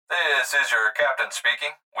This is your captain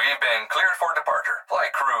speaking. We've been cleared for departure.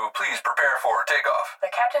 Flight crew, please prepare for takeoff.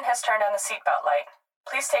 The captain has turned on the seatbelt light.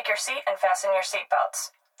 Please take your seat and fasten your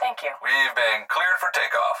seatbelts. Thank you. We've been cleared for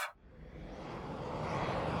takeoff.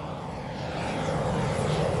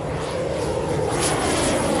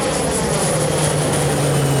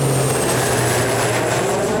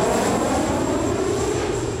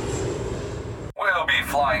 We'll be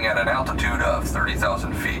flying at an altitude of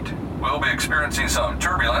 30,000 feet. We'll be experiencing some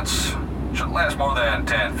turbulence. Shouldn't last more than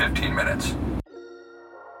 10-15 minutes.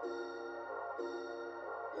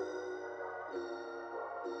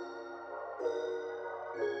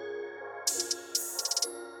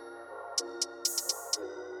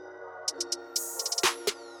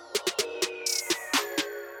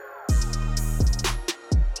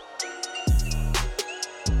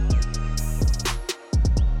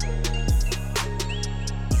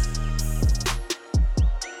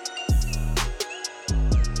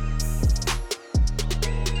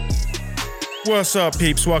 What's up,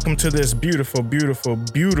 peeps? Welcome to this beautiful, beautiful,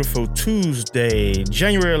 beautiful Tuesday,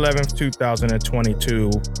 January 11th, 2022.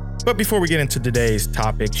 But before we get into today's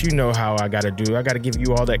topics, you know how I gotta do. I gotta give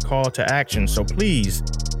you all that call to action. So please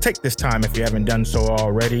take this time, if you haven't done so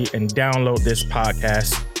already, and download this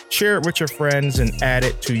podcast, share it with your friends, and add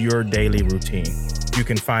it to your daily routine. You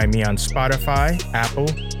can find me on Spotify, Apple,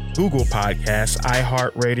 Google Podcasts,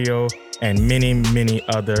 iHeartRadio, and many, many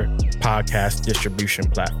other podcast distribution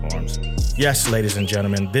platforms. Yes, ladies and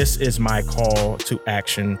gentlemen, this is my call to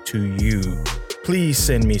action to you. Please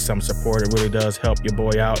send me some support. It really does help your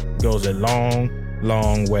boy out. It goes a long,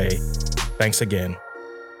 long way. Thanks again.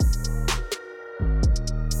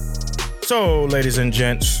 So, ladies and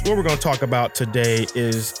gents, what we're going to talk about today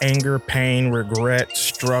is anger, pain, regret,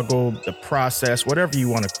 struggle, the process, whatever you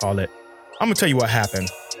want to call it. I'm going to tell you what happened.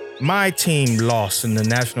 My team lost in the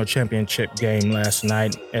national championship game last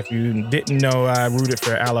night. If you didn't know, I rooted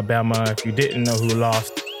for Alabama. If you didn't know who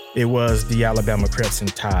lost, it was the Alabama Crimson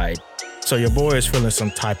Tide. So your boy is feeling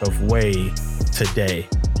some type of way today.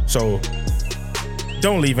 So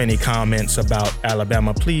don't leave any comments about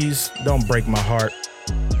Alabama. Please don't break my heart.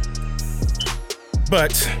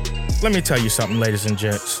 But let me tell you something, ladies and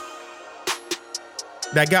gents.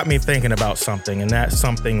 That got me thinking about something, and that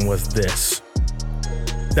something was this.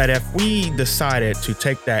 That if we decided to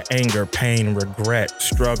take that anger, pain, regret,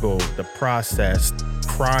 struggle, the process,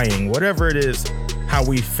 crying, whatever it is, how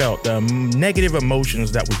we felt, the negative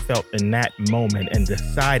emotions that we felt in that moment, and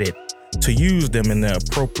decided to use them in the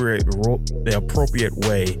appropriate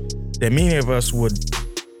way, then many of us would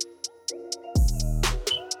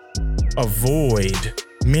avoid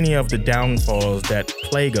many of the downfalls that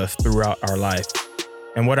plague us throughout our life.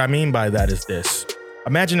 And what I mean by that is this.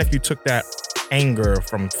 Imagine if you took that anger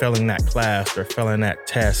from failing that class or failing that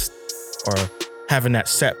test or having that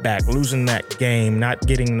setback, losing that game, not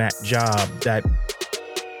getting that job, that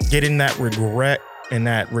getting that regret and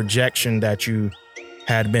that rejection that you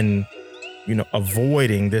had been,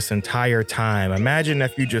 avoiding this entire time. Imagine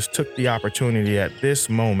if you just took the opportunity at this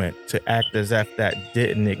moment to act as if that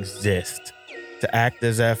didn't exist, to act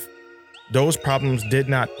as if those problems did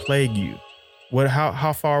not plague you.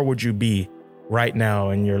 How far would you be right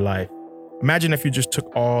now in your life? Imagine if you just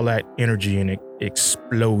took all that energy and it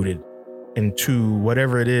exploded into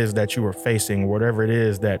whatever it is that you were facing, whatever it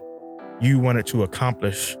is that you wanted to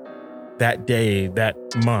accomplish that day, that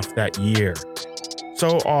month, that year.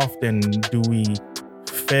 So often do we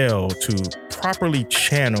fail to properly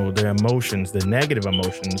channel the emotions, the negative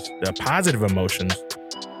emotions, the positive emotions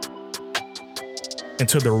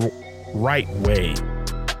into the right way.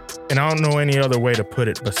 And I don't know any other way to put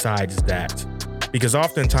it besides that. Because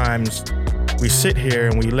oftentimes we sit here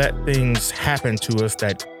and we let things happen to us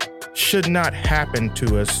that should not happen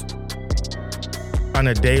to us on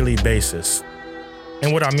a daily basis.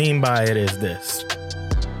 And what I mean by it is this.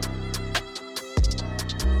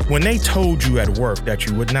 When they told you at work that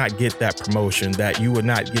you would not get that promotion, that you would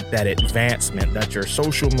not get that advancement, that your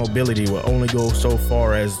social mobility will only go so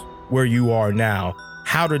far as where you are now,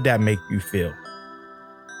 how did that make you feel?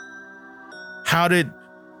 How did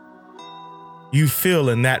you feel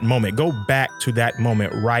in that moment? Go back to that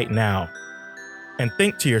moment right now and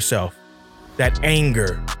think to yourself, that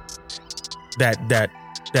anger, that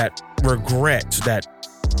regret,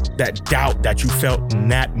 that doubt that you felt in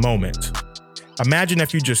that moment. Imagine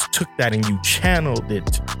if you just took that and you channeled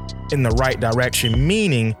it in the right direction,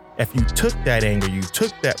 meaning if you took that anger, you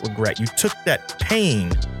took that regret, you took that pain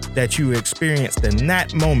that you experienced in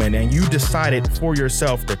that moment and you decided for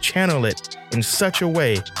yourself to channel it in such a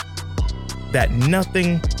way that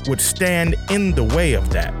nothing would stand in the way of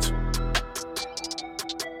that.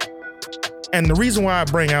 And the reason why I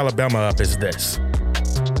bring Alabama up is this.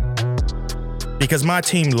 Because my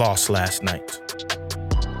team lost last night.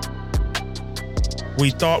 We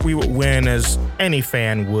thought we would win as any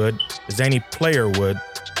fan would, as any player would,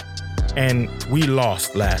 and we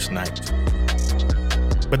lost last night.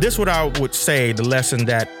 But this is what I would say, the lesson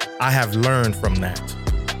that I have learned from that.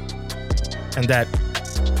 And that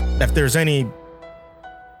if there's any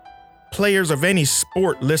players of any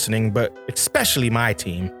sport listening, but especially my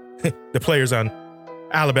team, the players on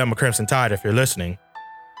Alabama Crimson Tide, if you're listening,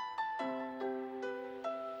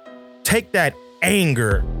 take that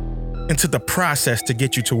anger into the process to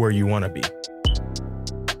get you to where you want to be.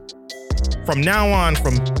 From now on,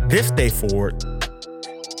 from this day forward,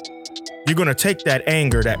 you're going to take that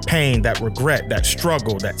anger, that pain, that regret, that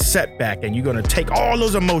struggle, that setback, and you're going to take all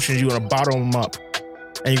those emotions, you're going to bottle them up,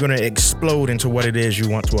 and you're going to explode into what it is you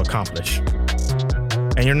want to accomplish.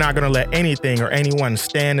 And you're not going to let anything or anyone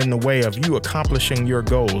stand in the way of you accomplishing your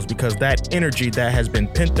goals, because that energy that has been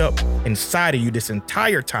pent up inside of you this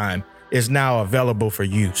entire time is now available for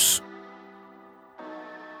use.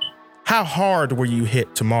 How hard will you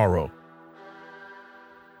hit tomorrow?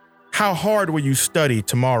 How hard will you study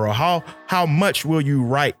tomorrow? How much will you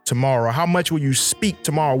write tomorrow? How much will you speak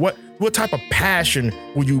tomorrow? What type of passion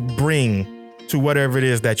will you bring to whatever it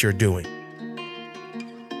is that you're doing?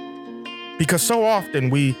 Because so often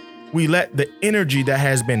we let the energy that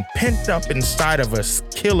has been pent up inside of us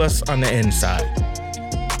kill us on the inside.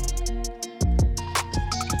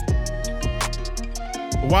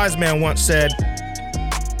 A wise man once said,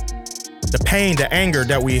 the pain, the anger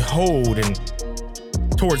that we hold and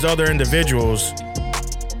towards other individuals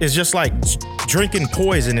is just like drinking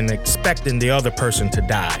poison and expecting the other person to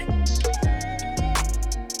die.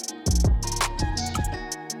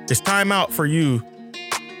 It's time out for you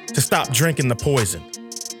to stop drinking the poison.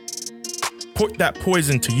 Put that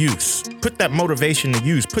poison to use. Put that motivation to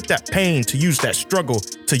use. Put that pain to use, that struggle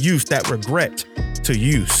to use, that regret to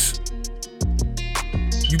use.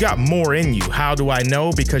 You got more in you. How do I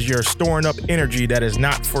know? Because you're storing up energy that is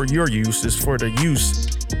not for your use, it's for the use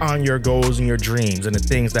on your goals and your dreams and the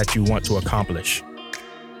things that you want to accomplish.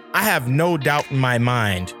 I have no doubt in my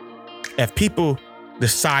mind, if people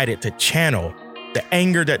decided to channel the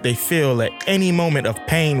anger that they feel at any moment of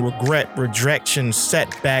pain, regret, rejection,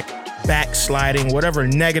 setback, backsliding, whatever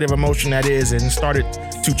negative emotion that is, and started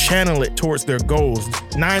to channel it towards their goals,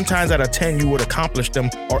 9 times out of 10 you would accomplish them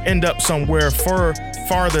or end up somewhere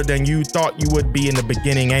farther than you thought you would be in the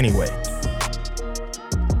beginning anyway.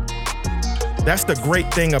 That's the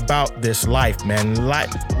great thing about this life, man.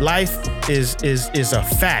 Life is a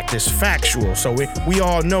fact. It's factual. So we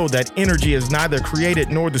all know that energy is neither created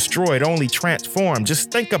nor destroyed, only transformed.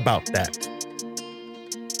 Just think about that.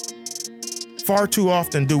 Far too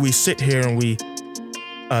often do we sit here and we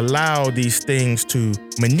allow these things to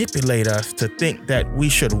manipulate us to think that we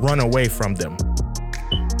should run away from them.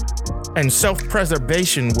 And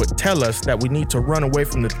self-preservation would tell us that we need to run away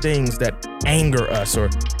from the things that anger us or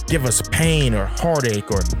give us pain or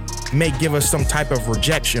heartache or may give us some type of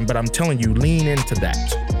rejection. But I'm telling you, lean into that.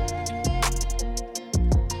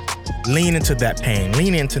 Lean into that pain,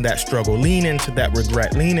 lean into that struggle, lean into that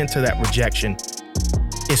regret, lean into that rejection.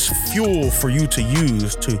 It's fuel for you to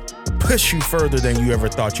use to push you further than you ever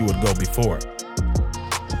thought you would go before.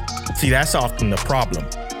 See, that's often the problem.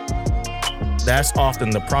 That's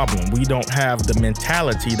often the problem. We don't have the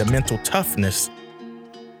mentality, the mental toughness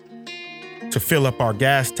to fill up our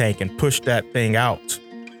gas tank and push that thing out.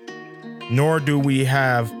 Nor do we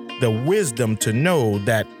have the wisdom to know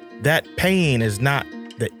that that pain is not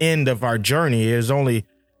the end of our journey. It is only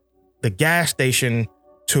the gas station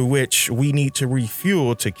to which we need to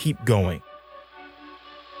refuel to keep going.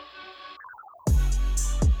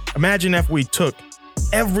 Imagine if we took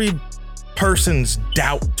every person's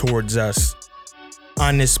doubt towards us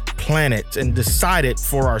on this planet and decided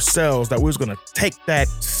for ourselves that we was going to take that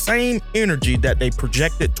same energy that they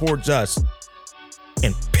projected towards us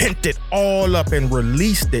and pent it all up and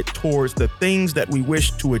released it towards the things that we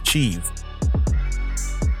wish to achieve.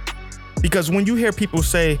 Because when you hear people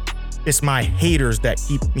say, it's my haters that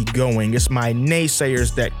keep me going, it's my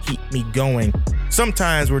naysayers that keep me going,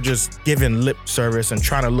 sometimes we're just giving lip service and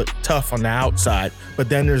trying to look tough on the outside. But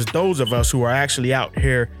then there's those of us who are actually out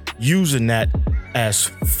here using that as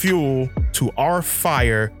fuel to our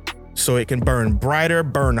fire so it can burn brighter,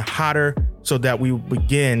 burn hotter, so that we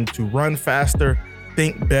begin to run faster,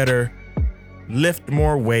 think better, lift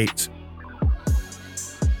more weight,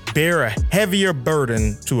 bear a heavier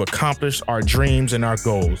burden to accomplish our dreams and our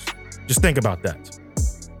goals. Just think about that.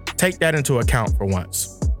 Take that into account for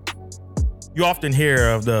once. You often hear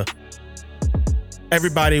of the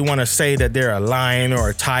Everybody want to say that they're a lion or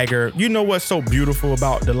a tiger. You know what's so beautiful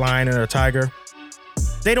about the lion and the tiger?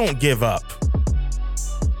 They don't give up.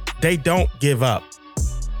 They don't give up.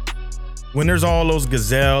 When there's all those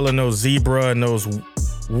gazelle and those zebra and those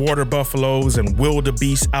water buffaloes and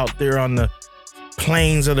wildebeest out there on the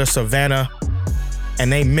plains of the savannah, and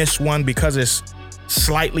they miss one because it's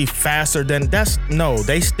slightly faster than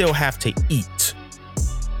they still have to eat.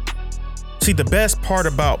 See, the best part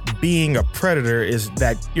about being a predator is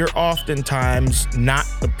that you're oftentimes not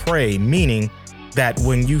the prey, meaning that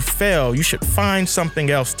when you fail, you should find something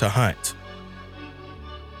else to hunt.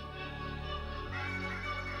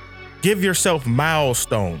 Give yourself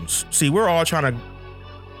milestones. See, we're all trying to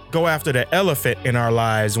go after the elephant in our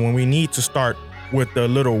lives when we need to start with the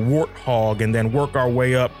little warthog and then work our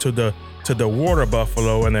way up to the water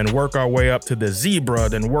buffalo and then work our way up to the zebra,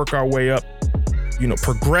 then work our way up,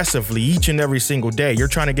 progressively each and every single day. You're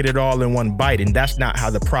trying to get it all in one bite, and that's not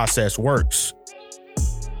how the process works.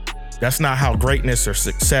 That's not how greatness or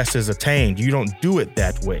success is attained. You don't do it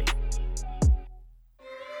that way.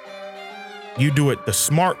 You do it the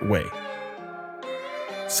smart way.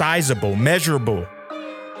 Sizable, measurable.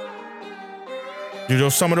 Do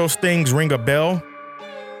some of those things ring a bell?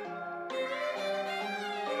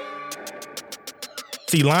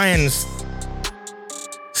 See, lions,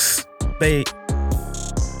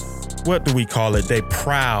 what do we call it? They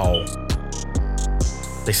prowl.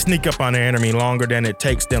 They sneak up on their enemy longer than it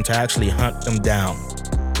takes them to actually hunt them down.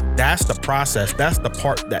 That's the process. That's the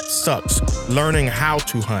part that sucks. Learning how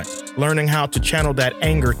to hunt. Learning how to channel that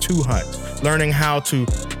anger to hunt. Learning how to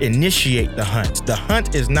initiate the hunt. The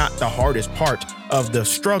hunt is not the hardest part of the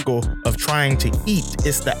struggle of trying to eat.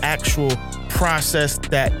 It's the actual process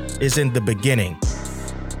that is in the beginning.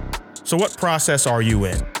 So what process are you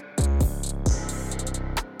in?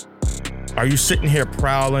 Are you sitting here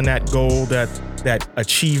prowling that goal, that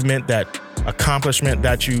achievement, that accomplishment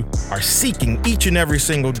that you are seeking each and every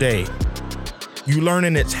single day? You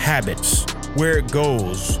learning its habits, where it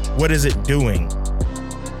goes, what is it doing?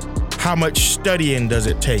 How much studying does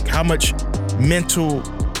it take? How much mental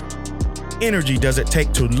energy does it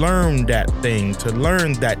take to learn that thing, to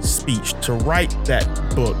learn that speech, to write that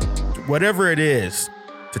book, whatever it is,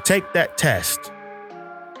 to take that test?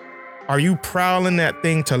 Are you prowling that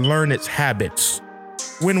thing to learn its habits?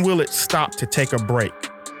 When will it stop to take a break?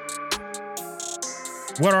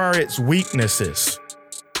 What are its weaknesses?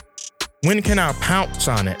 When can I pounce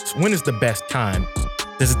on it? When is the best time?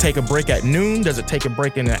 Does it take a break at noon? Does it take a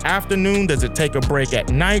break in the afternoon? Does it take a break at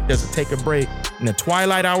night? Does it take a break in the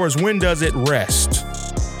twilight hours? When does it rest?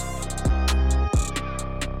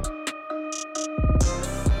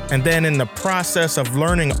 And then in the process of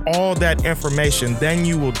learning all that information, then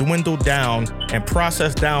you will dwindle down and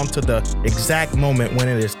process down to the exact moment when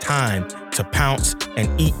it is time to pounce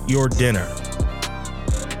and eat your dinner.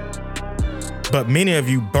 But many of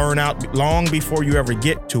you burn out long before you ever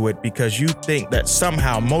get to it because you think that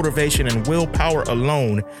somehow motivation and willpower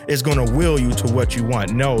alone is going to will you to what you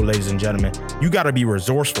want. No, ladies and gentlemen, you got to be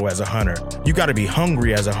resourceful as a hunter. You got to be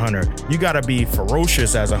hungry as a hunter. You got to be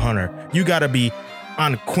ferocious as a hunter. You got to be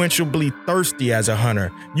unquenchably thirsty as a hunter.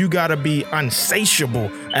 You got to be unsatiable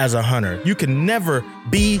as a hunter. You can never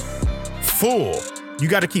be full. You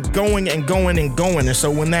got to keep going and going and going. And so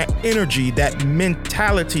when that energy, that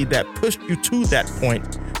mentality that pushed you to that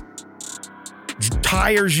point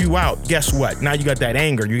tires you out, guess what? Now you got that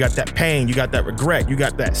anger, you got that pain, you got that regret, you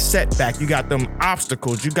got that setback, you got them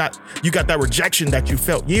obstacles, you got that rejection that you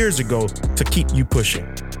felt years ago to keep you pushing.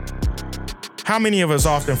 How many of us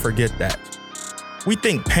often forget that? We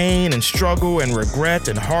think pain and struggle and regret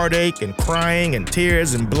and heartache and crying and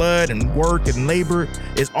tears and blood and work and labor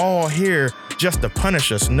is all here just to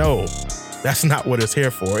punish us. No, that's not what it's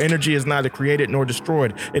here for. Energy is neither created nor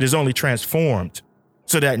destroyed. It is only transformed.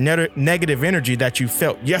 So that negative energy that you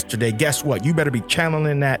felt yesterday, guess what? You better be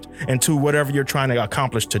channeling that into whatever you're trying to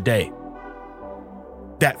accomplish today.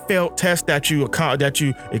 That failed test that you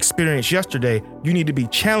experienced yesterday, you need to be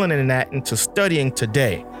channeling that into studying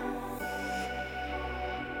today.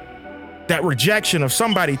 That rejection of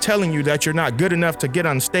somebody telling you that you're not good enough to get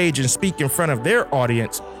on stage and speak in front of their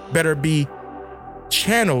audience better be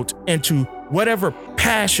channeled into whatever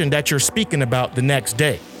passion that you're speaking about the next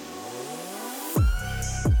day.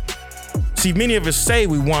 See, many of us say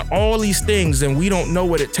we want all these things and we don't know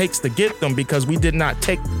what it takes to get them because we did not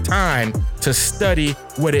take the time to study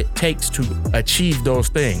what it takes to achieve those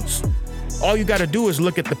things. All you got to do is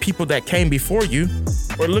look at the people that came before you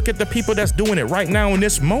or look at the people that's doing it right now in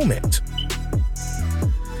this moment.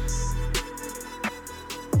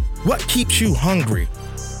 What keeps you hungry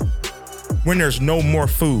when there's no more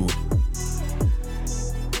food?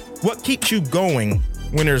 What keeps you going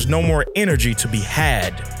when there's no more energy to be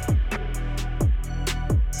had?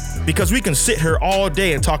 Because we can sit here all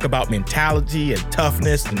day and talk about mentality and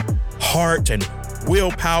toughness and heart and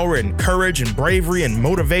willpower and courage and bravery and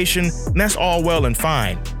motivation, and that's all well and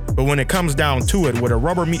fine. But when it comes down to it, where the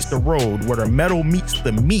rubber meets the road, where the metal meets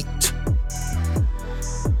the meat,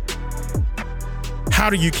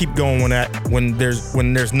 how do you keep going when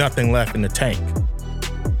there's nothing left in the tank?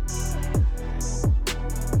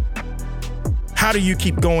 How do you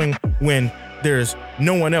keep going when there's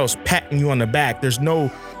no one else patting you on the back? There's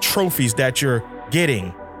no trophies that you're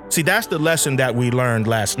getting. See, that's the lesson that we learned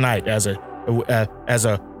last night as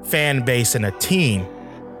a fan base and a team.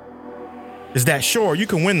 Is that sure, you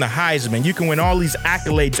can win the Heisman, you can win all these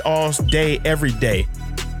accolades all day, every day.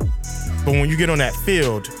 But when you get on that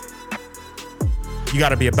field, you got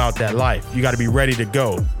to be about that life. You got to be ready to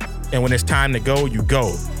go. And when it's time to go, you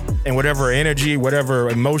go. And whatever energy, whatever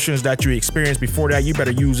emotions that you experienced before that, you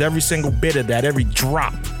better use every single bit of that, every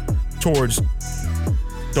drop towards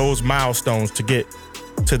those milestones to get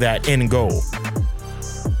to that end goal.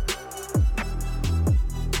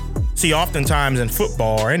 See, oftentimes in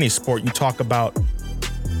football or any sport, you talk about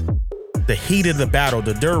the heat of the battle,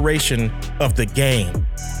 the duration of the game.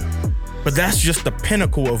 But that's just the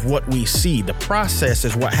pinnacle of what we see. The process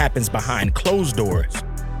is what happens behind closed doors.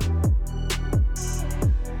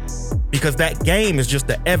 Because that game is just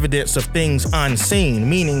the evidence of things unseen,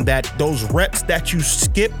 meaning that those reps that you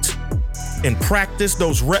skipped in practice,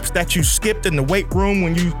 those reps that you skipped in the weight room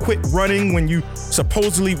when you quit running, when you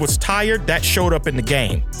supposedly was tired, that showed up in the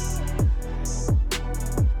game.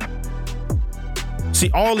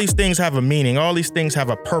 See, all these things have a meaning. All these things have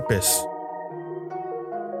a purpose.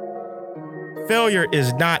 Failure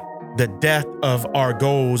is not the death of our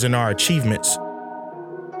goals and our achievements.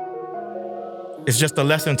 It's just a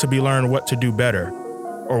lesson to be learned what to do better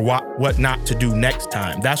or what not to do next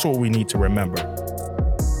time. That's what we need to remember.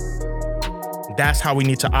 That's how we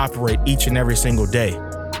need to operate each and every single day.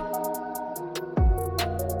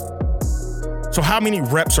 So how many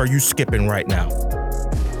reps are you skipping right now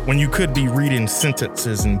when you could be reading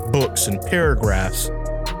sentences and books and paragraphs?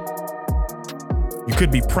 You could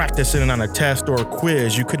be practicing on a test or a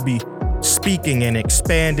quiz. You could be speaking and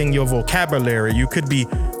expanding your vocabulary. You could be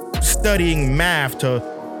studying math to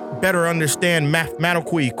better understand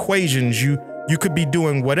mathematical equations. You could be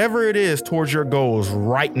doing whatever it is towards your goals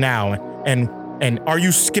right now. And are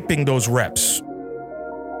you skipping those reps?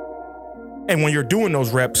 And when you're doing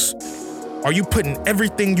those reps, are you putting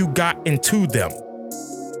everything you got into them?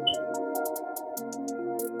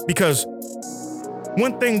 Because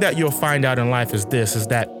one thing that you'll find out in life is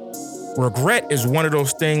that regret is one of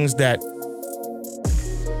those things that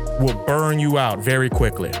will burn you out very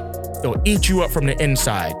quickly. It'll eat you up from the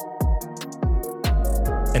inside.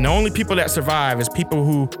 And the only people that survive is people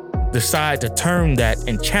who decide to turn that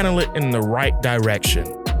and channel it in the right direction.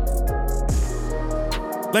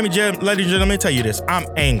 Ladies and gentlemen, let me tell you this. I'm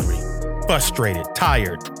angry, frustrated,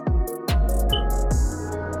 tired,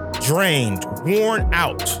 drained, worn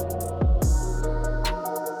out.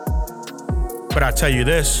 But I tell you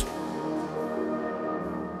this,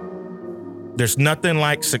 there's nothing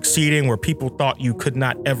like succeeding where people thought you could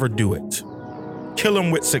not ever do it. Kill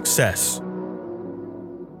them with success.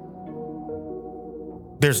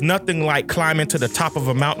 There's nothing like climbing to the top of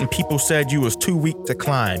a mountain people said you was too weak to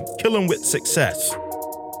climb. Kill them with success.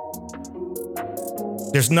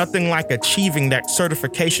 There's nothing like achieving that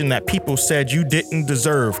certification that people said you didn't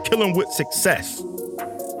deserve. Kill them with success.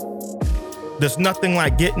 There's nothing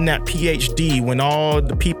like getting that PhD when all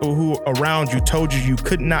the people who around you told you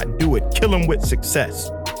could not do it. Kill them with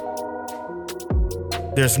success.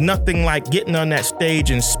 There's nothing like getting on that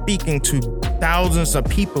stage and speaking to thousands of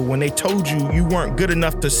people when they told you weren't good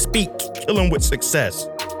enough to speak. Kill them with success.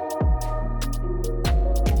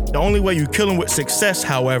 The only way you kill them with success,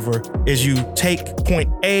 however, is you take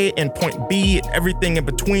point A and point B and everything in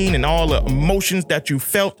between and all the emotions that you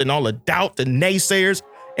felt and all the doubt and naysayers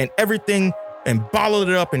and everything and bottle it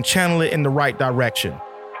up and channel it in the right direction.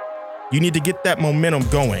 You need to get that momentum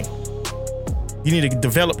going. You need to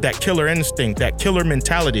develop that killer instinct, that killer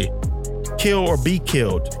mentality. Kill or be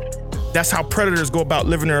killed. That's how predators go about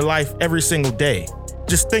living their life every single day.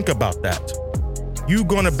 Just think about that. You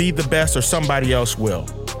gonna be the best or somebody else will.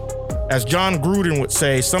 As John Gruden would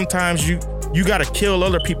say, sometimes you gotta kill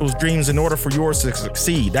other people's dreams in order for yours to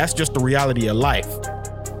succeed. That's just the reality of life.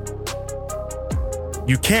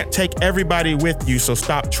 You can't take everybody with you, so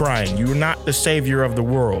stop trying. You're not the savior of the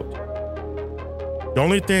world. The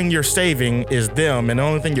only thing you're saving is them, and the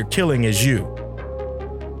only thing you're killing is you.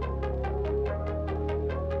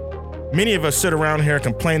 Many of us sit around here and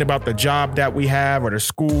complain about the job that we have or the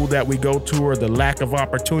school that we go to or the lack of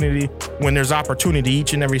opportunity when there's opportunity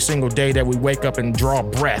each and every single day that we wake up and draw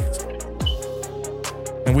breath.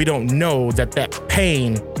 And we don't know that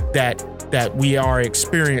pain that we are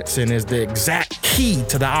experiencing is the exact key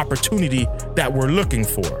to the opportunity that we're looking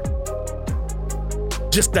for.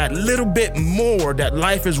 Just that little bit more that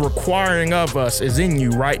life is requiring of us is in you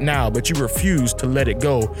right now, but you refuse to let it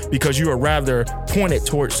go because you are rather pointed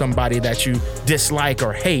towards somebody that you dislike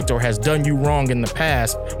or hate or has done you wrong in the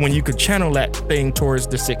past, when you could channel that thing towards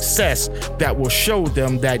the success that will show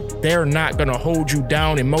them that they're not going to hold you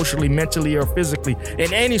down emotionally, mentally, or physically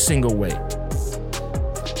in any single way.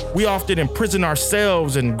 We often imprison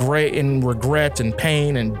ourselves in regret and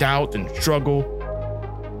pain and doubt and struggle.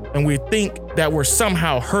 And we think that we're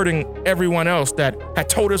somehow hurting everyone else that had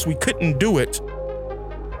told us we couldn't do it.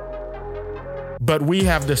 But we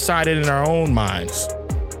have decided in our own minds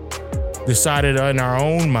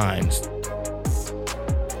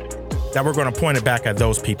that we're going to point it back at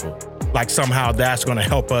those people. Like somehow that's going to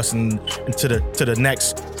help us into the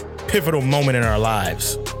next pivotal moment in our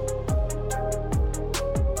lives.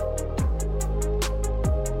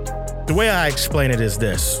 The way I explain it is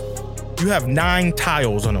this. You have 9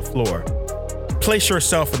 tiles on the floor. Place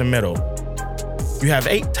yourself in the middle. You have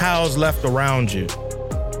 8 tiles left around you.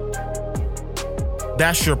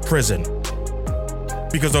 That's your prison.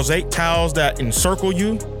 Because those 8 tiles that encircle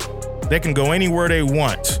you, they can go anywhere they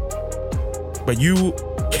want, but you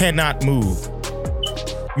cannot move.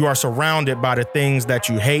 You are surrounded by the things that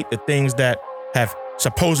you hate, the things that have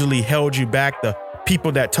supposedly held you back, the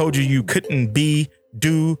people that told you you couldn't be,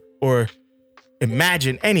 do, or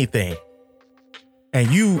imagine anything. And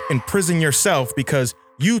you imprison yourself because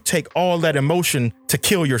you take all that emotion to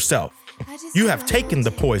kill yourself. You have taken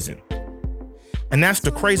the poison. And that's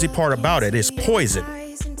the crazy part about it, it's poison.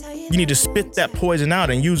 You need to spit that poison out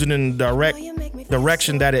and use it in the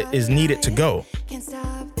direction that it is needed to go.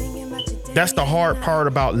 That's the hard part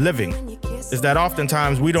about living, is that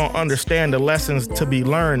oftentimes we don't understand the lessons to be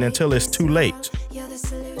learned until it's too late.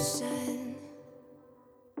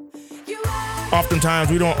 Oftentimes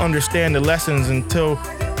we don't understand the lessons until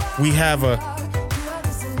we have an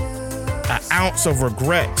ounce of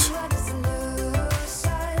regret.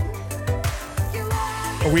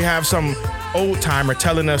 Or we have some old timer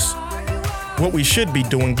telling us what we should be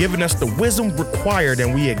doing, giving us the wisdom required,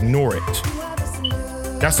 and we ignore it.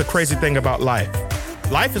 That's the crazy thing about life.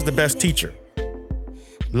 Life is the best teacher.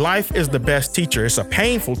 Life is the best teacher. It's a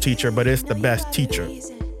painful teacher, but it's the best teacher.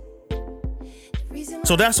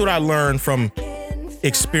 So that's what I learned from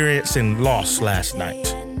experiencing loss last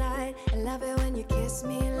night.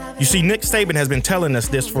 You see, Nick Saban has been telling us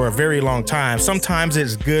this for a very long time. Sometimes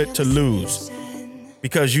it's good to lose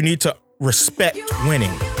because you need to respect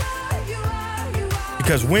winning.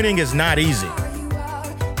 Because winning is not easy.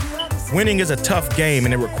 Winning is a tough game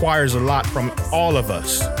and it requires a lot from all of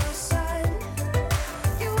us.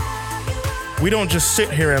 We don't just sit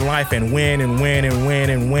here in life and win and win and win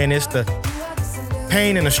and win. It's the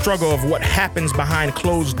pain and the struggle of what happens behind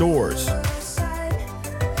closed doors.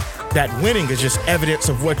 That winning is just evidence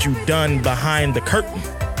of what you've done behind the curtain.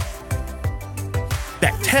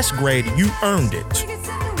 That test grade, you earned it.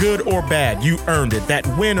 Good or bad, you earned it. That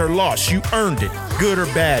win or loss, you earned it. Good or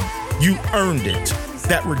bad, you earned it.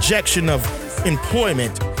 That rejection of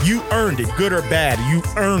employment, you earned it. Good or bad, you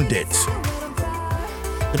earned it.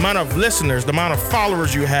 The amount of listeners, the amount of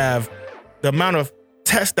followers you have, the amount of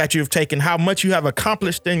tests that you've taken, how much you have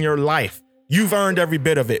accomplished in your life. You've earned every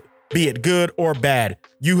bit of it, be it good or bad.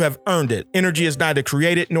 You have earned it. Energy is neither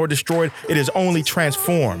created nor destroyed. It is only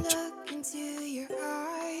transformed.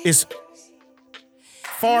 It's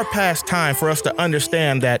far past time for us to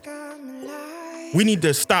understand that we need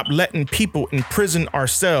to stop letting people imprison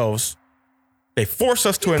ourselves. They force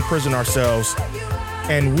us to imprison ourselves,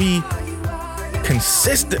 and we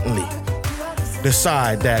consistently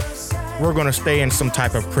decide that we're going to stay in some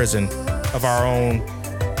type of prison of our own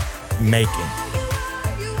making.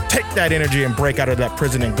 Take that energy and break out of that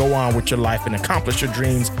prison and go on with your life and accomplish your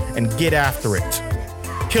dreams and get after it.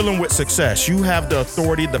 Kill them with success. You have the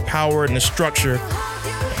authority, the power, and the structure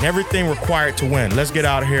and everything required to win. Let's get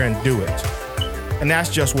out here and do it. And that's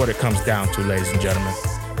just what it comes down to, ladies and gentlemen.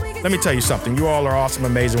 Let me tell you something. You all are awesome,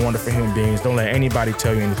 amazing, wonderful human beings. Don't let anybody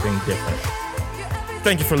tell you anything different.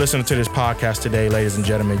 Thank you for listening to this podcast today, ladies and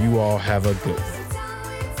gentlemen. You all have a good one.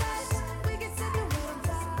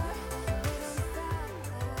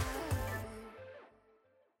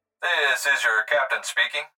 This is your captain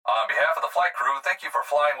speaking. On behalf of the flight crew, thank you for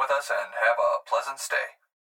flying with us and have a pleasant stay.